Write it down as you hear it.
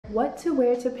what to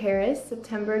wear to Paris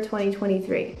September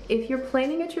 2023. If you're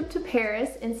planning a trip to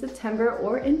Paris in September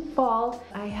or in fall,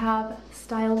 I have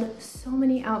styled so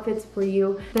many outfits for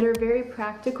you that are very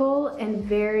practical and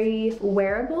very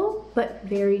wearable, but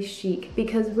very chic,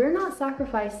 because we're not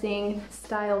sacrificing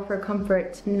style for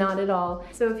comfort, not at all.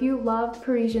 So if you love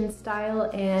Parisian style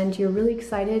and you're really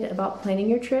excited about planning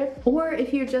your trip, or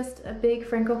if you're just a big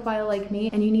Francophile like me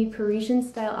and you need Parisian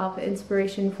style outfit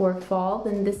inspiration for fall,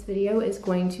 then this video is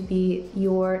going to be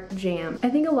your jam. I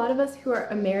think a lot of us who are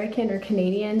American or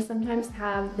Canadian sometimes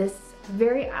have this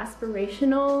very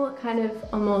aspirational, kind of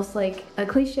almost like a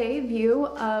cliche view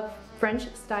of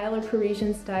French style or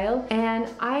Parisian style, and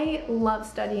I love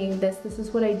studying this. This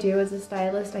is what I do as a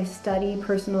stylist. I study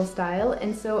personal style,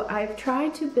 and so I've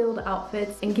tried to build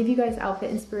outfits and give you guys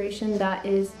outfit inspiration that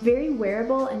is very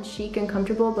wearable and chic and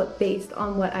comfortable, but based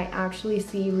on what I actually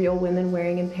see real women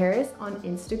wearing in Paris on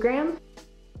Instagram.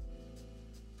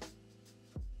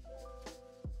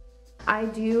 I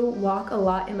do walk a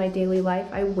lot in my daily life.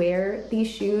 I wear these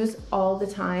shoes all the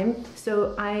time,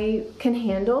 so I can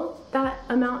handle that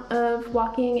amount of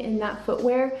walking in that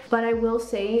footwear. But I will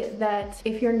say that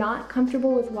if you're not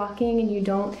comfortable with walking and you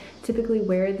don't typically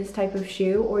wear this type of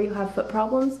shoe, or you have foot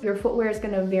problems, your footwear is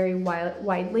going to vary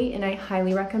widely, and I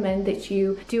highly recommend that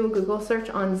you do a Google search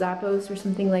on Zappos or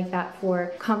something like that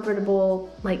for comfortable,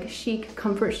 like chic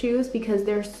comfort shoes, because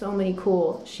there's so many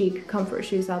cool chic comfort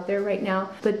shoes out there right now.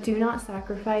 But do not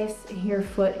sacrifice your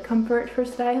foot comfort for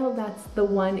style. That's the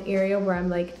one area where I'm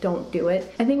like, don't do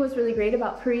it. I think what's really great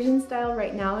about Parisian style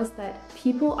right now is that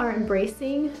people are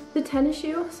embracing the tennis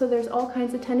shoe. So there's all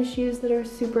kinds of tennis shoes that are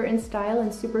super in style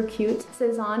and super cute.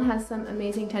 Cezanne has some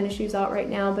amazing tennis shoes out right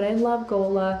now, but I love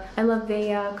Gola, I love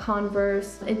Veja,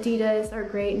 Converse, Adidas are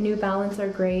great, New Balance are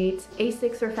great,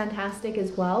 Asics are fantastic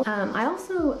as well. I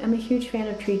also am a huge fan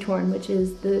of Tree Torn, which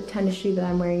is the tennis shoe that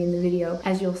I'm wearing in the video,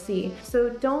 as you'll see. So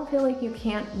don't feel like you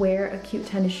can't wear a cute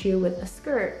tennis shoe with a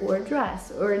skirt or a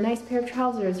dress or a nice pair of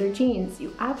trousers or jeans.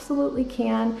 You absolutely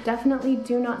can. Definitely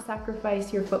do not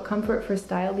sacrifice your foot comfort for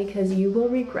style, because you will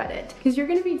regret it. Because you're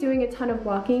going to be doing a ton of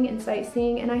walking and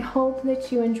sightseeing, and I hope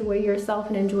that you enjoy yourself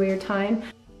and enjoy your time.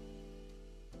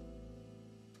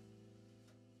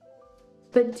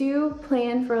 But do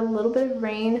plan for a little bit of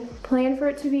rain, plan for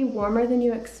it to be warmer than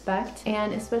you expect,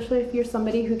 and especially if you're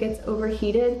somebody who gets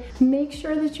overheated, make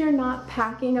sure that you're not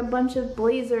packing a bunch of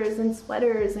blazers and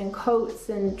sweaters and coats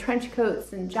and trench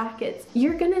coats and jackets.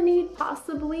 You're gonna need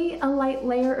possibly a light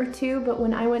layer or two, but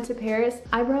when I went to Paris,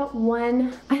 I brought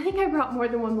one, I think I brought more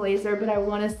than one blazer, but I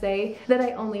wanna say that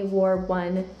I only wore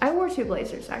one. I wore two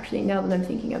blazers actually, now that I'm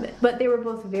thinking of it, but they were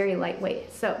both very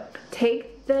lightweight. So take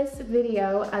this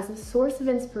video as a source of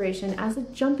inspiration, as a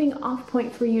jumping off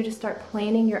point for you to start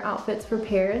planning your outfits for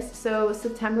Paris. So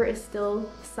September is still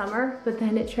summer, but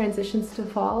then it transitions to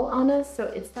fall on us, so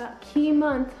it's that key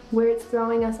month where it's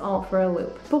throwing us all for a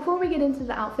loop. Before we get into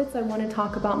the outfits, I want to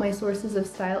talk about my sources of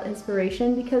style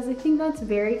inspiration, because I think that's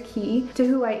very key to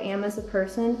who I am as a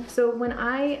person. So when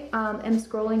I am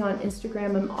scrolling on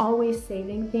Instagram, I'm always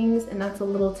saving things, and that's a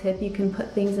little tip. You can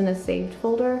put things in a saved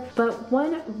folder. But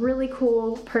one really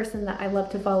cool person that I love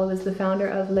to follow is the founder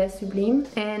of Les Sublimes,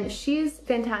 and she's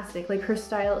fantastic. Like, her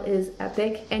style is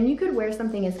epic, and you could wear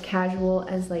something as casual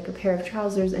as like a pair of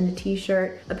trousers and a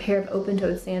t-shirt, a pair of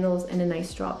open-toed sandals, and a nice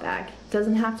straw bag.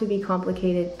 Doesn't have to be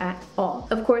complicated at all.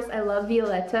 Of course, I love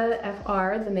Violetta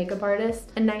FR, the makeup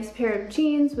artist. A nice pair of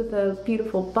jeans with a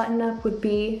beautiful button-up would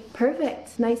be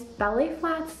perfect. Nice ballet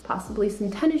flats, possibly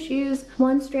some tennis shoes,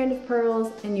 one strand of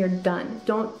pearls, and you're done.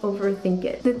 Don't overthink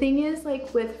it. The thing is,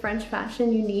 like with French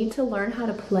fashion, you need to learn how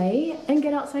to play and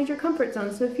get outside your comfort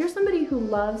zone. So if you're somebody who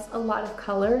loves a lot of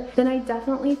color, then I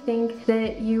definitely think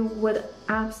that you would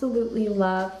absolutely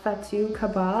love Fatou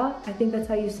Kaba. I think that's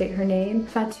how you say her name.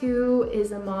 Fatou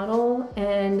is a model,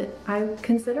 and I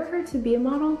consider her to be a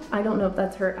model. I don't know if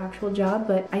that's her actual job,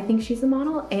 but I think she's a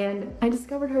model, and I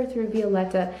discovered her through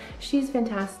Violetta. She's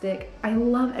fantastic. I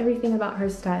love everything about her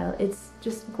style. It's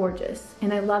just gorgeous,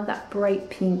 and I love that bright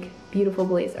pink, beautiful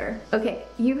blazer. Okay,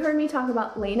 you've heard me talk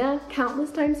about Lena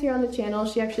countless times here on the channel.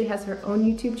 She actually has her own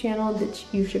YouTube channel that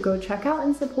you should go check out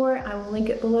and support. I will link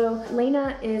it below.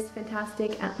 Lena is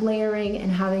fantastic at layering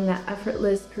and having that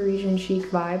effortless Parisian chic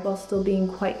vibe while still being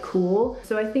quite cool.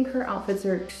 So I think her outfits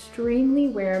are extremely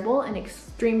wearable and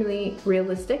extremely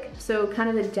realistic. So kind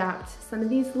of adapt some of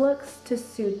these looks to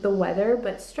suit the weather,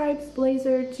 but stripes,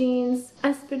 blazer, jeans,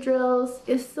 espadrilles,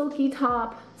 a silky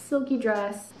top, silky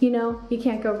dress, you know, you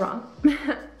can't go wrong.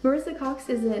 wrong. Marissa Cox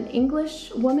is an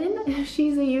English woman.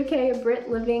 She's a UK Brit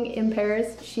living in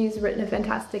Paris. She's written a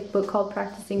fantastic book called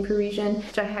Practicing Parisian,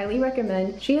 which I highly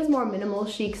recommend. She has more minimal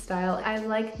chic style. I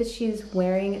like that she's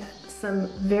wearing some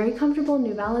very comfortable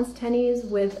New Balance tennies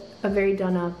with a very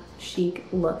done up chic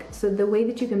look. So the way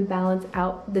that you can balance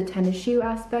out the tennis shoe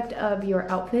aspect of your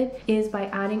outfit is by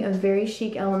adding a very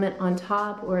chic element on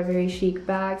top, or a very chic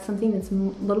bag, something that's a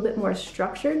little bit more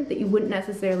structured that you wouldn't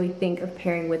necessarily think of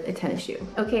pairing with a tennis shoe.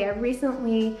 Okay, I've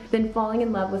recently been falling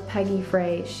in love with Peggy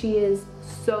Frey. She is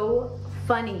so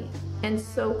funny and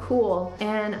so cool,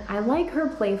 and I like her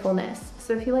playfulness.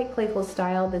 So if you like playful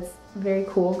style that's very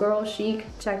cool girl chic,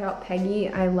 check out Peggy.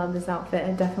 I love this outfit.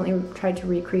 I definitely tried to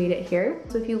recreate it here.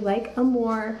 So if you like a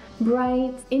more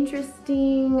bright,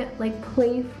 interesting, like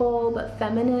playful but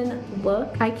feminine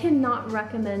look, I cannot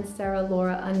recommend Sarah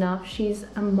Laura enough. She's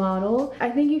a model. I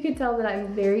think you could tell that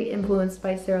I'm very influenced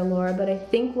by Sarah Laura, but I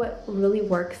think what really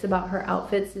works about her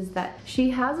outfits is that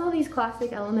she has all these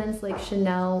classic elements like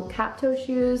Chanel cap toe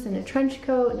shoes and a trench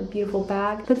coat and a beautiful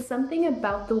bag, but something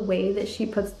about the way that she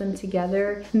puts them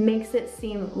together makes it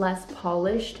seem less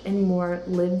polished and more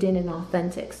lived in and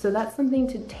authentic. So that's something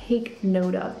to take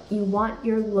note of. You want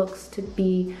your looks to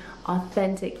be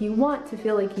authentic. You want to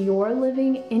feel like you're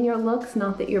living in your looks,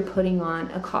 not that you're putting on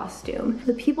a costume.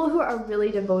 The people who are really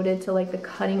devoted to like the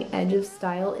cutting edge of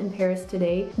style in Paris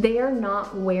today, they are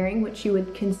not wearing what you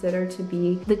would consider to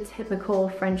be the typical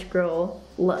French girl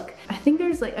look. I think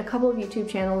there's like a couple of YouTube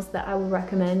channels that I would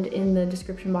recommend in the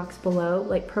description box below,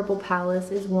 like Purple Palace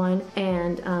is one,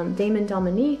 and Damon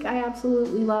Dominique I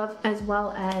absolutely love, as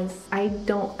well as I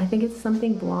think it's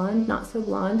something blonde, not so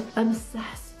blonde.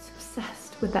 Obsessed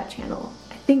with that channel.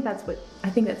 I think that's what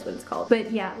it's called.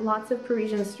 But yeah, lots of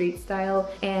Parisian street style,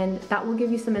 and that will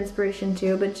give you some inspiration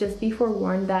too, but just be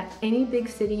forewarned that any big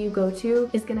city you go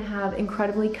to is gonna have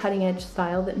incredibly cutting edge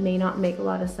style that may not make a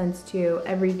lot of sense to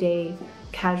everyday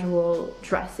casual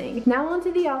dressing. Now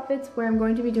onto the outfits where I'm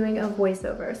going to be doing a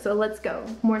voiceover. So let's go.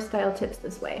 More style tips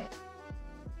this way.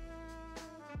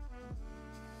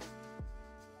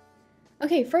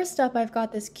 Okay, first up I've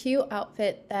got this cute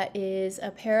outfit that is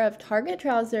a pair of Target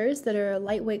trousers that are a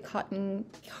lightweight cotton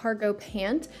cargo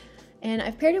pant, and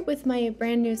I've paired it with my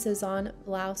brand new Cezanne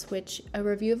blouse, which a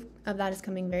review of that is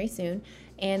coming very soon,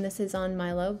 and the Cezanne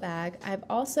Milo bag. I've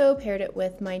also paired it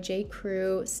with my J.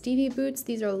 Crew Stevie boots.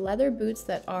 These are leather boots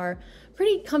that are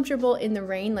pretty comfortable in the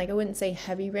rain. Like, I wouldn't say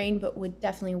heavy rain, but would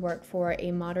definitely work for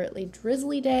a moderately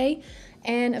drizzly day.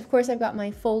 And of course I've got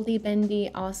my foldy bendy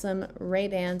awesome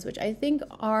Ray-Bans, which I think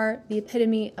are the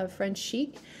epitome of French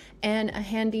chic, and a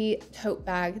handy tote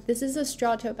bag. This is a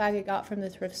straw tote bag I got from the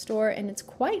thrift store, and it's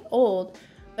quite old,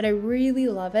 but I really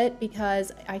love it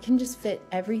because I can just fit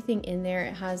everything in there.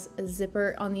 It has a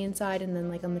zipper on the inside and then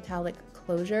like a metallic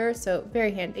closure, so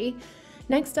very handy.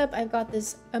 Next up, I've got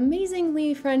this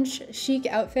amazingly French chic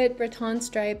outfit, Breton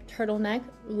stripe turtleneck,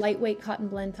 lightweight cotton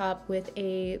blend top with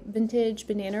a vintage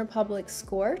Banana Republic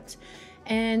skirt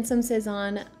and some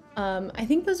Cezanne. I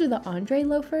think those are the Andre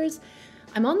loafers.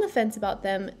 I'm on the fence about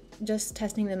them, just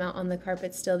testing them out on the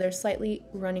carpet still. They're slightly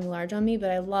running large on me,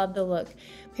 but I love the look.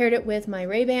 Paired it with my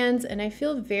Ray-Bans, and I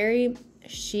feel very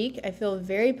chic. I feel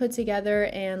very put together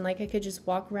and like I could just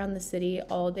walk around the city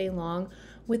all day long,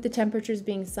 with the temperatures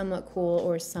being somewhat cool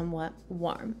or somewhat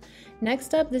warm.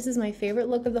 Next up, this is my favorite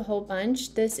look of the whole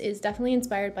bunch. This is definitely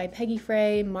inspired by Peggy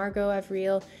Frey, Margot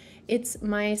Avril. It's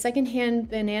my secondhand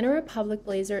Banana Republic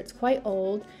blazer. It's quite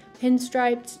old,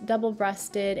 pinstriped,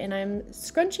 double-breasted, and I'm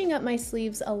scrunching up my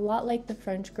sleeves a lot like the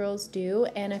French girls do,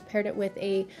 and I've paired it with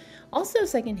a also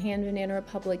secondhand Banana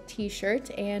Republic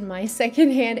t-shirt and my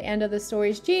secondhand End of the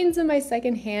Stories jeans and my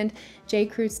secondhand J.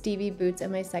 Crew Stevie boots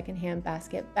and my secondhand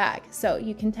basket bag. So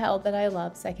you can tell that I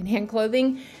love secondhand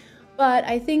clothing, but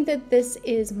I think that this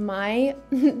is my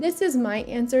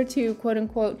answer to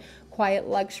quote-unquote quiet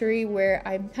luxury, where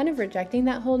I'm kind of rejecting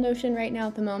that whole notion right now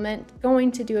at the moment.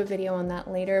 Going to do a video on that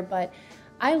later, but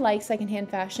I like secondhand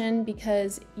fashion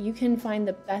because you can find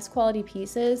the best quality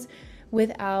pieces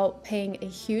without paying a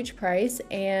huge price,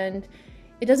 and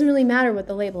it doesn't really matter what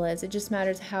the label is, it just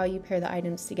matters how you pair the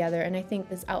items together. And I think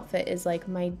this outfit is like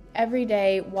my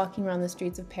everyday walking around the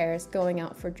streets of Paris, going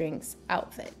out for drinks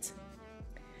outfit.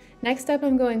 Next up,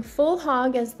 I'm going full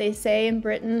hog, as they say in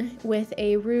Britain, with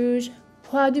a rouge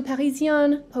Pois du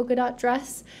Parisian polka dot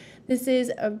dress. This is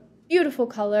a beautiful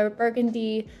color,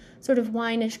 burgundy, sort of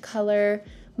wineish color,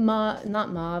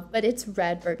 not mauve, but it's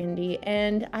red burgundy,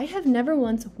 and I have never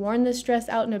once worn this dress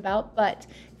out and about, but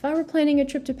if I were planning a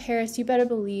trip to Paris, you better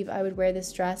believe I would wear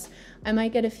this dress. I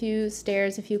might get a few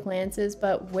stares, a few glances,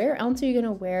 but where else are you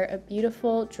gonna wear a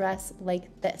beautiful dress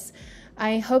like this?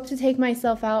 I hope to take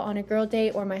myself out on a girl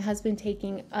date, or my husband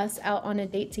taking us out on a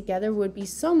date together would be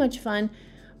so much fun.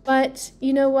 But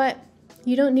you know what?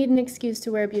 You don't need an excuse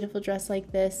to wear a beautiful dress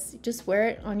like this. Just wear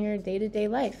it on your day-to-day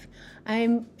life.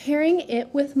 I'm pairing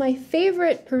it with my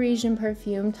favorite Parisian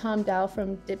perfume, Tom Dao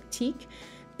from Diptyque.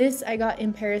 This I got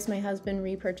in Paris. My husband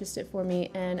repurchased it for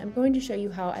me, and I'm going to show you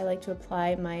how I like to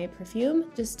apply my perfume.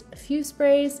 Just a few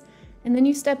sprays, and then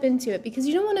you step into it, because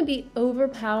you don't want to be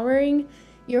overpowering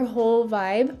your whole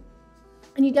vibe,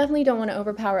 and you definitely don't want to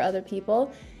overpower other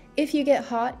people. If you get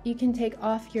hot, you can take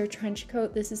off your trench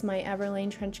coat. This is my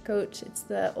Everlane trench coat. It's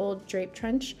the old drape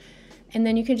trench. And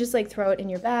then you can just like throw it in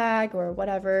your bag or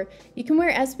whatever. You can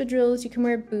wear espadrilles, you can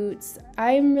wear boots.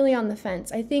 I'm really on the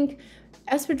fence. I think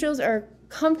espadrilles are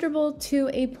comfortable to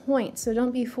a point, so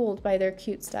don't be fooled by their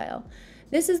cute style.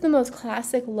 This is the most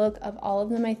classic look of all of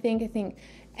them, I think. I think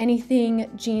anything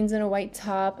jeans and a white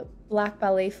top, black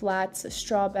ballet flats, a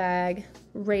straw bag,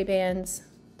 Ray-Bans,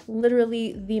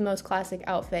 literally the most classic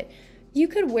outfit. You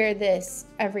could wear this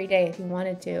every day if you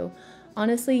wanted to.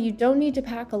 Honestly, you don't need to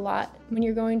pack a lot when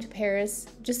you're going to Paris.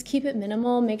 Just keep it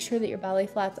minimal. Make sure that your ballet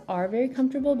flats are very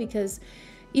comfortable, because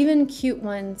even cute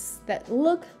ones that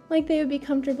look like they would be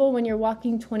comfortable when you're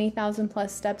walking 20,000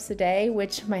 plus steps a day,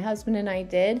 which my husband and I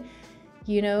did,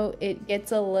 you know, it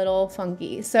gets a little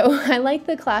funky. So I like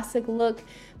the classic look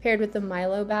paired with the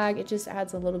Milo bag. It just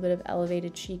adds a little bit of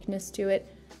elevated chicness to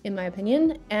it, in my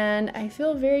opinion, and I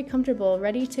feel very comfortable,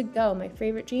 ready to go. My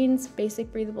favorite jeans,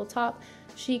 basic breathable top,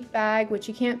 chic bag, which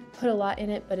you can't put a lot in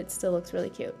it, but it still looks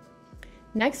really cute.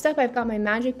 Next up, I've got my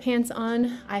magic pants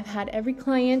on. I've had every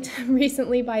client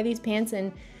recently buy these pants,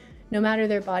 and no matter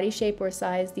their body shape or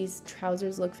size, these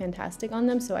trousers look fantastic on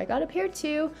them, so I got a pair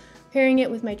too, pairing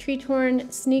it with my tree-torn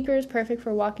sneakers, perfect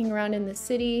for walking around in the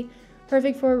city,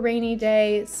 perfect for a rainy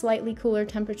day, slightly cooler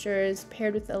temperatures,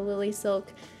 paired with a lily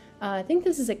silk. I think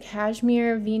this is a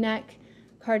cashmere v-neck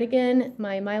cardigan,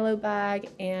 my Milo bag,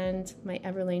 and my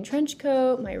Everlane trench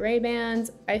coat, my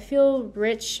Ray-Bans. I feel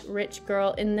rich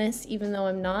girl in this, even though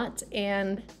I'm not,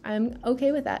 and I'm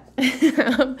okay with that.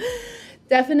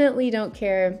 Definitely don't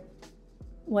care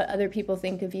what other people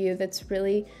think of you. That's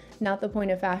really not the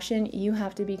point of fashion. You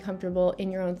have to be comfortable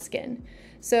in your own skin.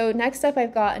 So next up,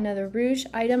 I've got another rouge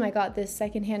item. I got this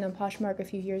secondhand on Poshmark a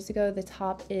few years ago. The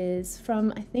top is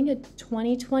from, I think, a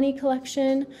 2020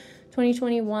 collection,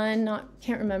 2021,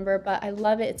 can't remember, but I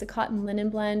love it. It's a cotton linen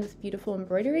blend with beautiful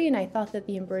embroidery, and I thought that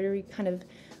the embroidery kind of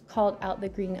called out the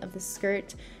green of the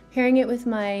skirt. Pairing it with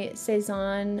my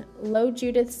Cezanne Low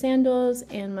Judith sandals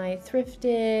and my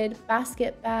thrifted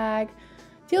basket bag.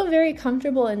 Feel very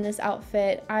comfortable in this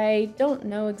outfit. I don't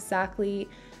know exactly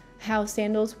how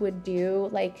sandals would do,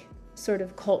 like, sort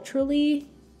of culturally,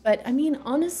 but I mean,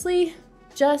 honestly,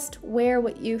 just wear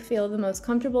what you feel the most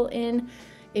comfortable in.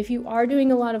 If you are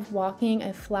doing a lot of walking,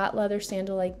 a flat leather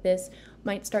sandal like this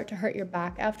might start to hurt your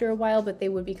back after a while, but they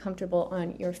would be comfortable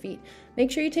on your feet. Make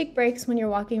sure you take breaks when you're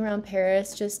walking around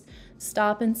Paris. Just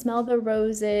stop and smell the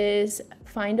roses,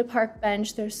 find a park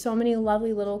bench. There's so many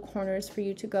lovely little corners for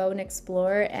you to go and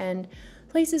explore, and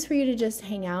places for you to just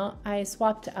hang out. I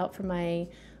swapped out for my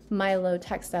Milo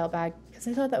textile bag because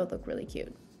I thought that would look really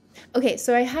cute. Okay,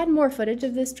 so I had more footage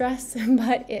of this dress,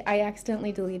 but I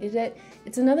accidentally deleted it.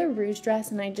 It's another rouge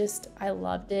dress, and I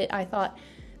loved it. I thought,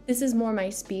 this is more my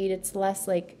speed. It's less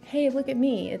like, hey, look at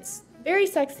me. It's very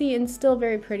sexy and still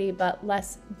very pretty, but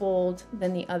less bold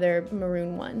than the other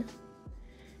maroon one.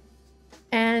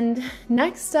 And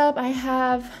next up, I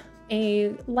have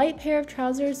a light pair of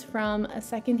trousers from a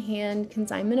secondhand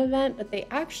consignment event, but they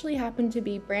actually happen to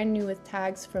be brand new with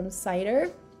tags from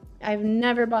Cider. I've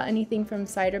never bought anything from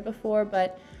Cider before,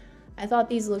 but I thought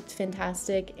these looked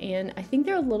fantastic, and I think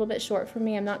they're a little bit short for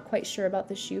me. I'm not quite sure about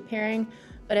the shoe pairing,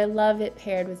 but I love it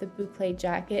paired with a boucle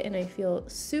jacket, and I feel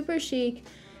super chic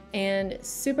and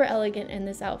super elegant in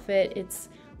this outfit. It's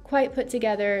quite put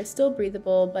together, still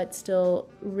breathable, but still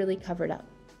really covered up.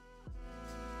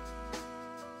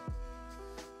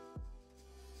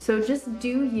 So just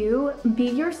do you, be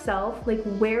yourself, like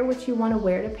wear what you want to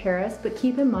wear to Paris, but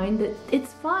keep in mind that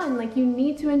it's fun, like you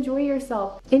need to enjoy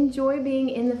yourself. Enjoy being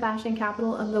in the fashion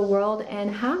capital of the world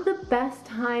and have the best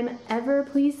time ever.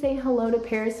 Please say hello to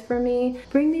Paris for me.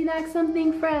 Bring me back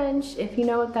something French. If you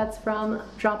know what that's from,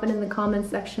 drop it in the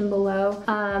comments section below.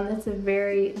 That's a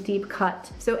very deep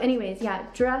cut. So anyways, yeah,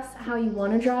 dress how you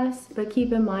want to dress, but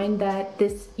keep in mind that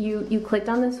you clicked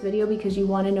on this video because you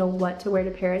want to know what to wear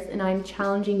to Paris, and I'm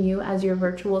challenging challenging you as your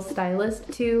virtual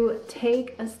stylist to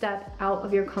take a step out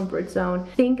of your comfort zone.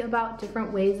 Think about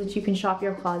different ways that you can shop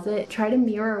your closet. Try to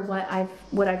mirror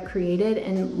what I've created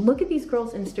and look at these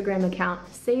girls' Instagram account.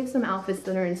 Save some outfits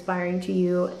that are inspiring to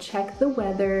you. Check the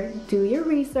weather, do your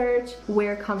research,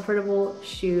 wear comfortable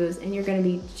shoes, and you're gonna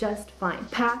be just fine.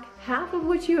 Pack half of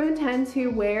what you intend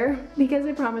to wear, because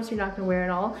I promise you're not gonna wear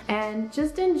it all, and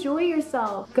just enjoy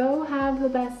yourself. Go have the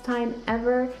best time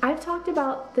ever. I've talked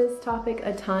about this topic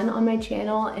a ton on my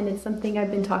channel, and it's something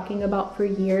I've been talking about for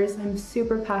years. I'm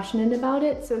super passionate about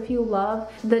it, so if you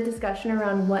love the discussion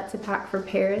around what to pack for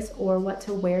Paris or what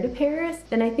to wear to Paris,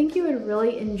 then I think you would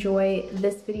really enjoy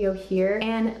this video here.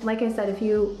 And like I said, if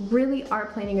you really are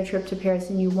planning a trip to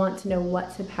Paris and you want to know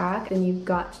what to pack, then you've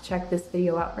got to check this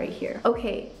video out right here.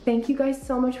 Okay, thank you guys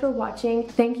so much for watching.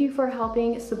 Thank you for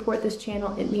helping support this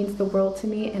channel. It means the world to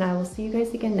me, and I will see you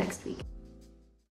guys again next week.